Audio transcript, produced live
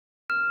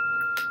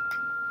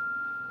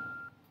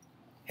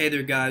Hey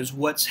there guys,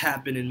 what's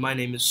happening? My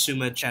name is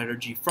Sumit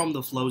Chatterjee from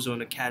the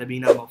Flowzone Academy,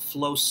 and I'm a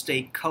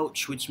Flowstate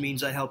coach, which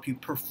means I help you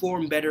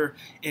perform better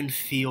and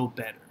feel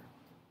better.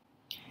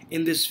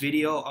 In this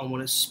video, I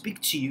want to speak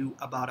to you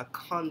about a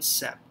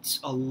concept,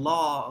 a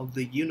law of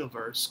the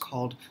universe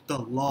called the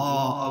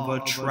law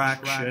of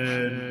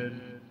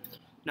attraction.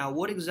 Now,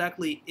 what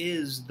exactly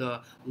is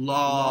the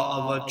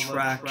law of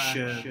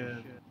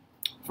attraction?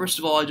 First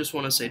of all, I just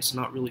want to say it's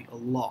not really a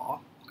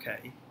law,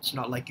 okay? It's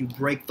not like you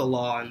break the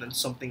law and then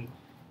something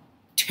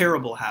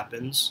terrible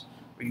happens,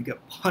 or you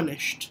get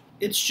punished.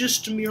 It's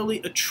just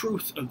merely a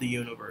truth of the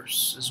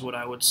universe, is what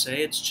I would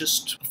say. It's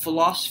just a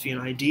philosophy, an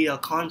idea, a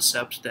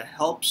concept that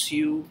helps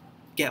you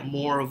get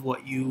more of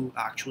what you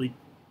actually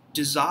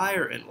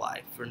desire in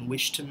life and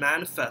wish to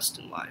manifest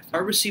in life. I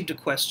received a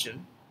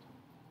question,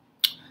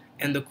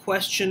 and the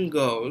question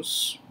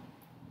goes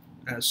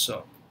as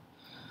so.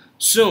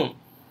 Soon,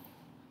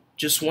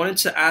 just wanted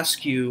to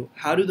ask you,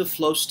 how do the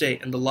flow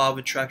state and the law of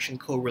attraction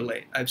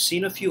correlate? I've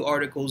seen a few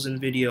articles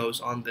and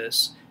videos on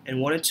this and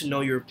wanted to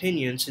know your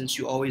opinion since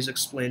you always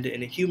explained it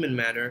in a human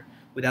manner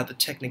without the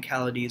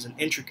technicalities and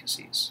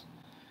intricacies.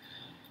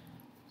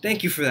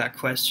 Thank you for that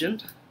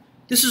question.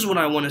 This is what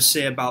I want to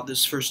say about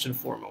this first and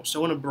foremost. I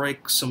want to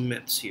break some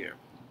myths here.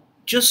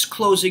 Just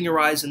closing your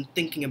eyes and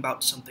thinking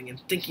about something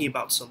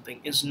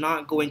is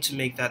not going to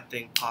make that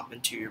thing pop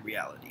into your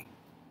reality.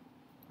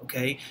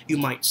 Okay, you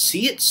might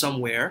see it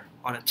somewhere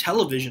on a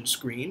television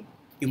screen,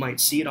 you might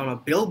see it on a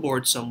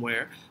billboard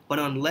somewhere, but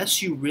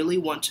unless you really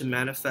want to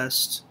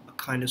manifest a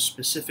kind of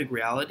specific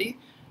reality,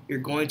 you're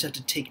going to have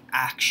to take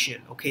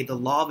action. Okay, the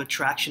law of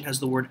attraction has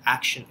the word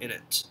action in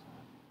it.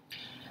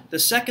 The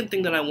second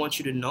thing that I want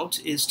you to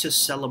note is to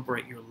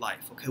celebrate your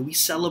life. Okay, we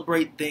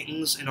celebrate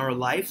things in our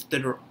life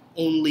that are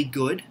only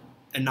good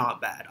and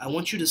not bad. I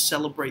want you to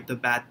celebrate the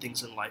bad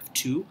things in life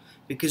too,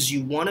 because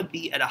you want to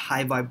be at a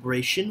high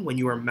vibration when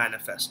you are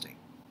manifesting.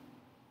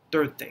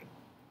 Third thing,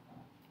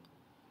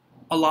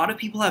 a lot of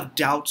people have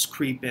doubts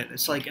creep in.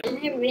 It's like, am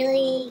I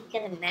really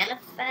gonna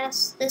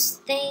manifest this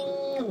thing?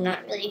 I'm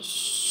not really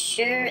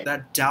sure.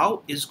 That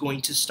doubt is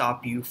going to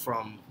stop you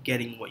from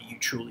getting what you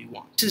truly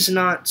want. This is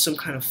not some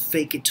kind of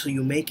fake it till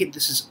you make it.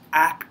 This is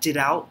act it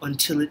out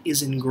until it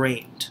is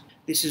ingrained.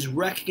 This is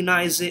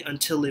recognize it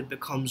until it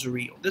becomes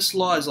real. This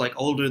law is like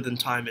older than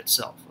time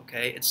itself,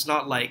 okay? It's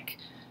not like,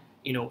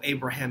 you know,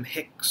 Abraham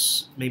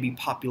Hicks maybe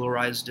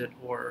popularized it,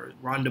 or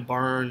Rhonda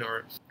Byrne,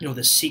 or, you know,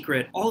 The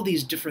Secret. All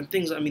these different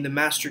things. I mean, the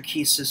master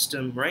key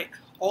system, right?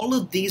 All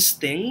of these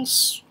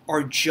things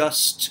are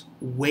just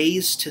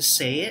ways to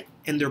say it,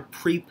 and they're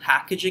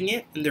pre-packaging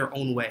it in their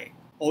own way.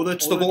 Oh,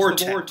 that's the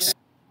vortex.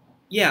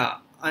 Yeah,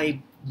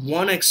 I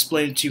want to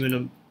explain it to you in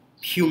a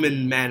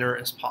human manner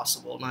as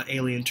possible, not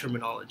alien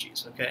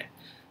terminologies, okay?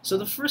 So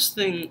the first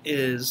thing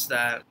is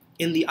that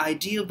in the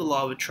idea of the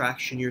law of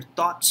attraction, your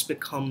thoughts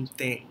become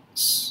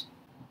things.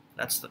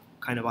 That's the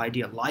kind of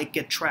idea. Like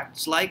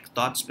attracts like,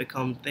 thoughts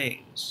become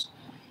things.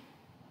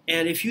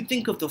 And if you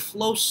think of the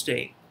flow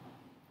state,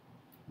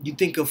 you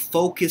think of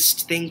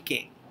focused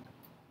thinking.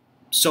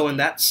 So in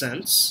that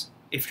sense,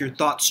 if your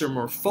thoughts are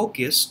more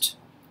focused,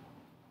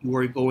 you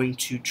are going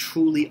to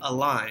truly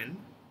align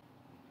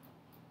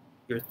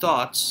your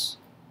thoughts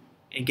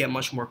and get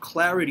much more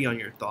clarity on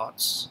your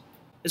thoughts.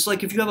 It's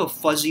like if you have a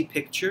fuzzy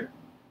picture,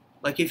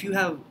 like if you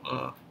have,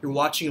 you're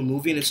watching a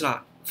movie and it's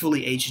not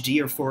fully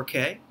HD or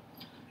 4K,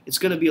 it's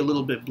going to be a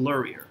little bit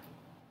blurrier,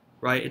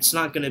 right? It's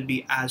not going to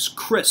be as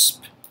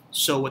crisp.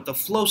 So what the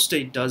flow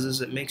state does is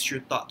it makes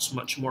your thoughts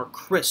much more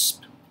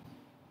crisp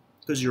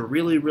because you're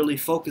really, really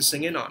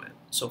focusing in on it.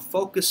 So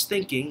focused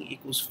thinking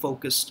equals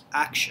focused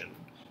action,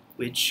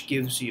 which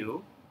gives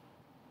you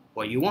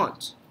what you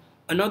want.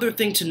 Another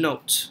thing to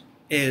note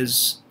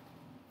is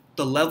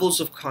the levels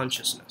of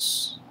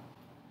consciousness.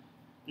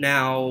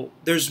 Now,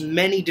 there's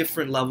many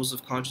different levels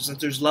of consciousness.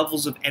 There's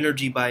levels of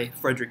energy by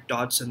Frederick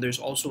Dodson. There's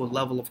also a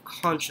level of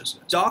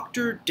consciousness.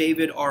 Dr.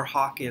 David R.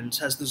 Hawkins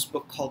has this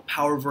book called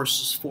Power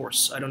versus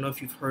Force. I don't know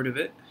if you've heard of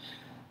it,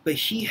 but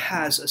he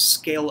has a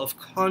scale of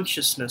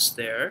consciousness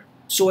there.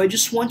 So I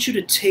just want you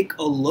to take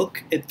a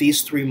look at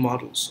these three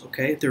models,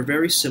 okay? They're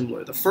very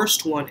similar. The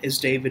first one is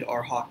David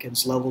R.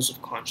 Hawkins' levels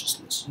of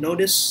consciousness.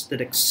 Notice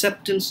that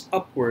acceptance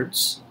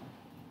upwards,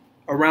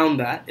 around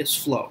that is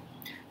flow.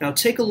 Now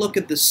take a look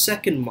at the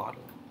second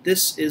model.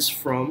 This is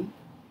from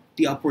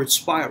the upward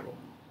spiral.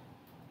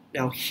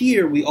 Now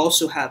here we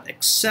also have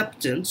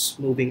acceptance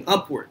moving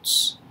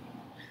upwards.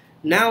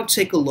 Now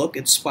take a look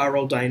at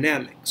spiral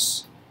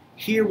dynamics.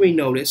 Here we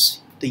notice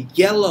the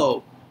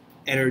yellow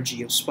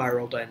energy of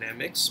spiral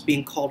dynamics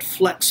being called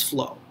flex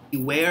flow.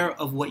 Beware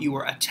of what you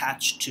are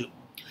attached to,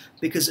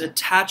 because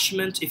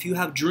attachment, if you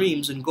have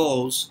dreams and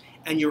goals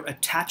and you're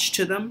attached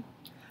to them,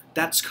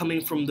 that's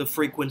coming from the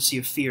frequency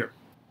of fear.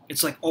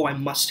 It's like, oh, I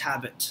must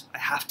have it, I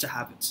have to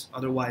have it,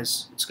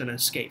 otherwise it's going to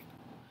escape.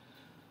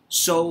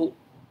 So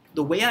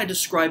the way I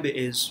describe it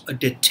is a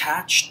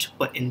detached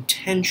but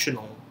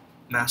intentional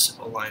massive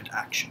aligned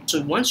action.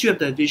 So once you have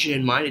that vision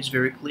in mind, it's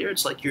very clear.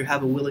 It's like you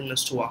have a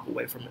willingness to walk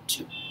away from it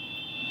too.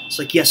 It's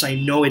like, yes, I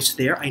know it's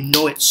there. I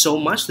know it so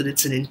much that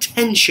it's an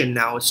intention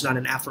now. It's not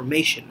an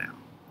affirmation now.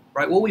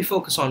 Right? What we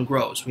focus on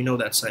grows. We know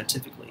that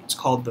scientifically. It's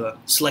called the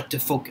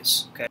selective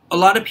focus. Okay. A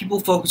lot of people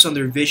focus on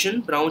their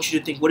vision, but I want you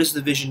to think, what is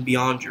the vision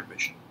beyond your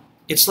vision?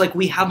 It's like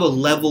we have a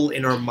level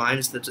in our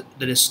minds that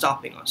is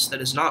stopping us,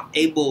 that is not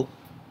able,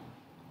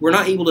 we're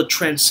not able to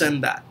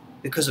transcend that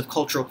because of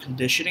cultural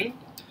conditioning.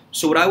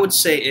 So what I would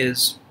say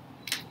is,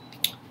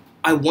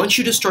 I want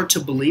you to start to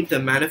believe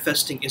that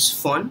manifesting is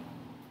fun,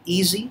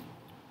 easy,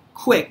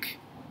 quick,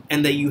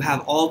 and that you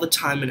have all the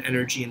time and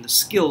energy and the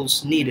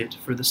skills needed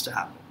for this to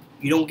happen.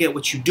 You don't get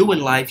what you do in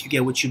life, you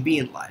get what you be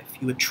in life.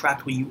 You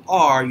attract what you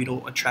are, you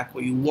don't attract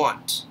what you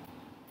want.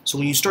 So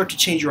when you start to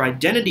change your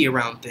identity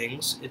around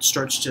things, it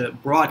starts to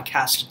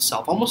broadcast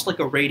itself, almost like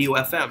a radio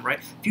FM, right?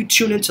 If you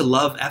tune into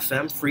Love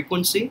FM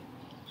frequency,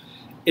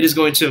 it is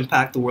going to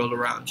impact the world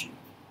around you.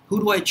 Who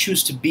do I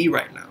choose to be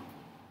right now?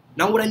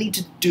 Not what I need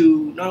to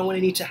do, not what I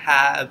need to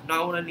have,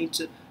 not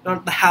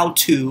the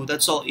how-to,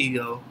 that's all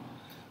ego.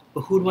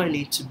 But who do I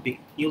need to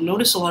be? You'll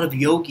notice a lot of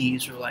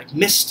yogis or like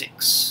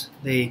mystics,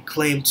 they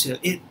claim to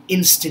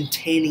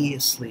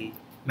instantaneously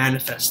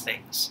manifest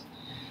things.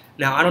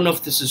 Now, I don't know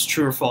if this is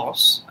true or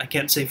false. I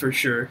can't say for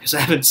sure because I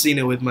haven't seen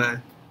it with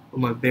my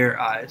bare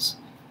eyes.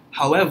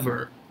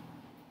 However,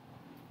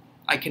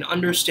 I can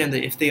understand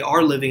that if they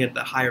are living at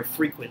the higher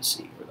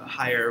frequency or the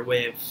higher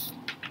way of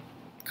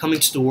coming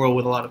to the world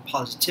with a lot of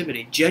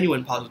positivity,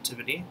 genuine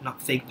positivity,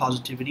 not fake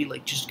positivity,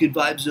 like just good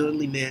vibes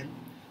only, man.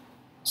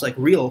 It's like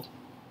real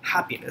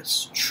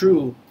happiness,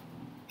 true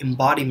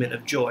embodiment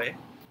of joy,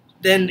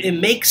 then it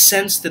makes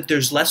sense that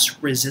there's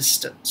less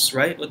resistance,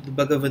 right? What the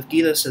Bhagavad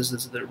Gita says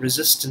is that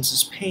resistance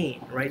is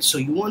pain, right? So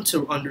you want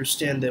to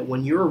understand that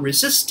when you're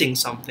resisting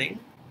something,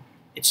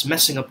 it's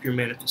messing up your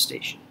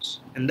manifestations.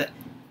 And that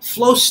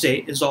flow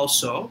state is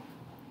also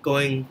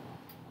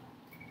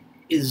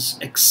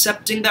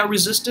accepting that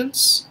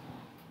resistance,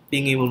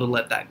 being able to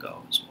let that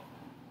go as well.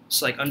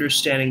 It's like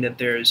understanding that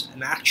there's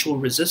an actual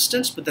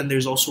resistance, but then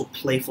there's also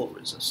playful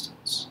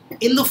resistance.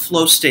 In the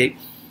flow state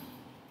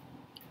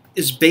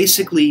is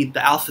basically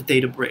the alpha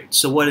theta bridge.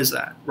 So what is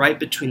that? Right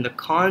between the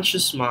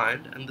conscious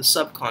mind and the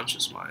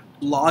subconscious mind.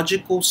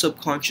 Logical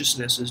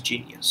subconsciousness is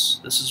genius.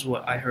 This is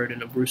what I heard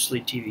in a Bruce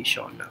Lee TV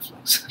show on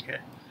Netflix. Okay.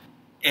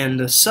 And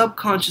the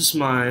subconscious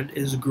mind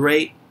is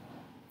great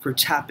for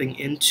tapping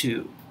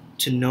into,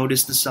 to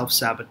notice the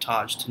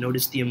self-sabotage, to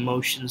notice the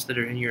emotions that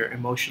are in your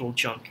emotional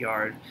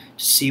junkyard,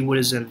 to see what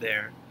is in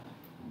there,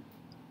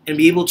 and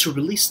be able to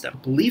release them.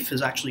 Belief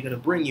is actually going to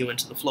bring you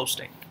into the flow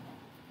state,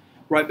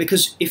 right?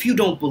 Because if you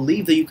don't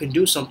believe that you can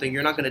do something,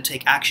 you're not going to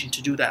take action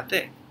to do that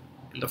thing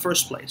in the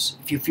first place.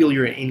 If you feel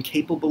you're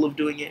incapable of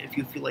doing it, if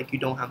you feel like you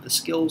don't have the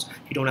skills,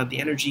 you don't have the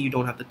energy, you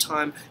don't have the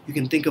time, you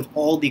can think of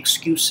all the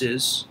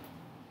excuses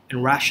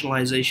and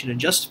rationalization and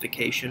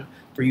justification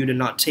for you to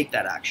not take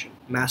that action.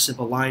 Massive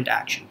aligned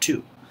action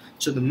too.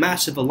 So the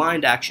massive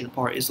aligned action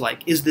part is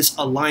like, is this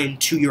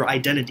aligned to your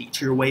identity,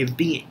 to your way of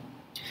being?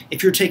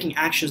 If you're taking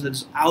actions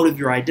that's out of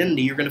your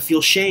identity, you're going to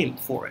feel shame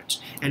for it.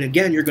 And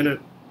again, you're going to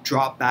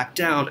drop back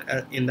down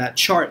in that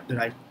chart that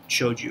I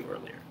showed you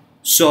earlier.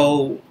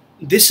 So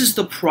this is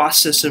the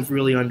process of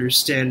really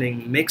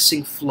understanding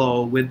mixing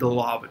flow with the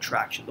law of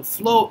attraction. The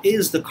flow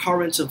is the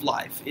current of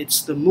life.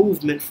 It's the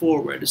movement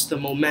forward. It's the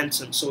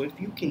momentum. So if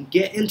you can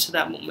get into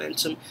that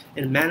momentum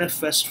and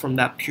manifest from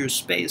that pure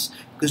space,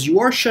 because you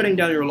are shutting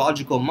down your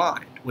logical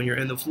mind when you're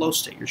in the flow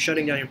state. You're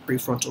shutting down your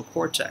prefrontal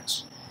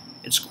cortex.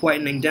 It's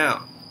quietening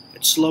down.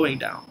 It's slowing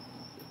down.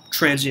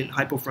 Transient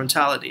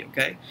hypofrontality,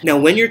 okay? Now,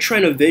 when you're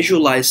trying to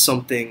visualize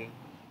something,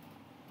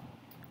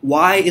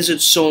 why is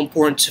it so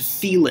important to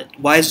feel it?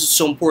 Why is it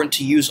so important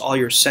to use all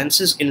your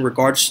senses in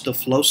regards to the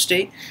flow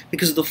state?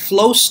 Because the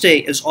flow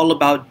state is all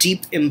about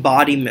deep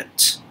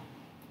embodiment.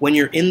 When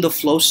you're in the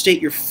flow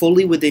state, you're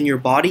fully within your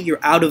body.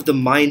 You're out of the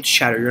mind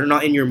chatter. You're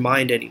not in your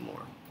mind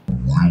anymore.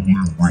 Really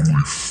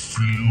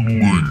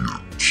feeling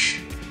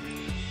it.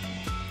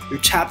 You're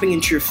tapping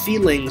into your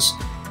feelings.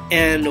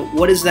 And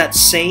what is that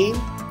saying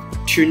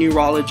to your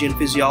neurology and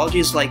physiology?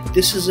 It's like,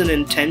 this is an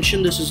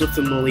intention. This is a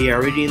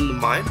familiarity in the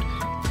mind.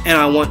 And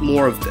I want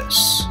more of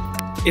this.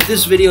 If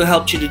this video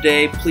helped you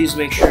today, please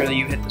make sure that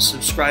you hit the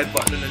subscribe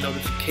button and the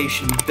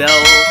notification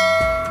bell.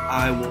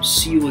 I will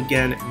see you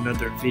again in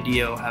another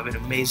video. Have an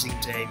amazing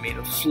day. May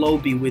the flow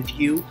be with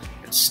you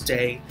and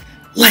stay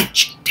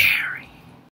legendary.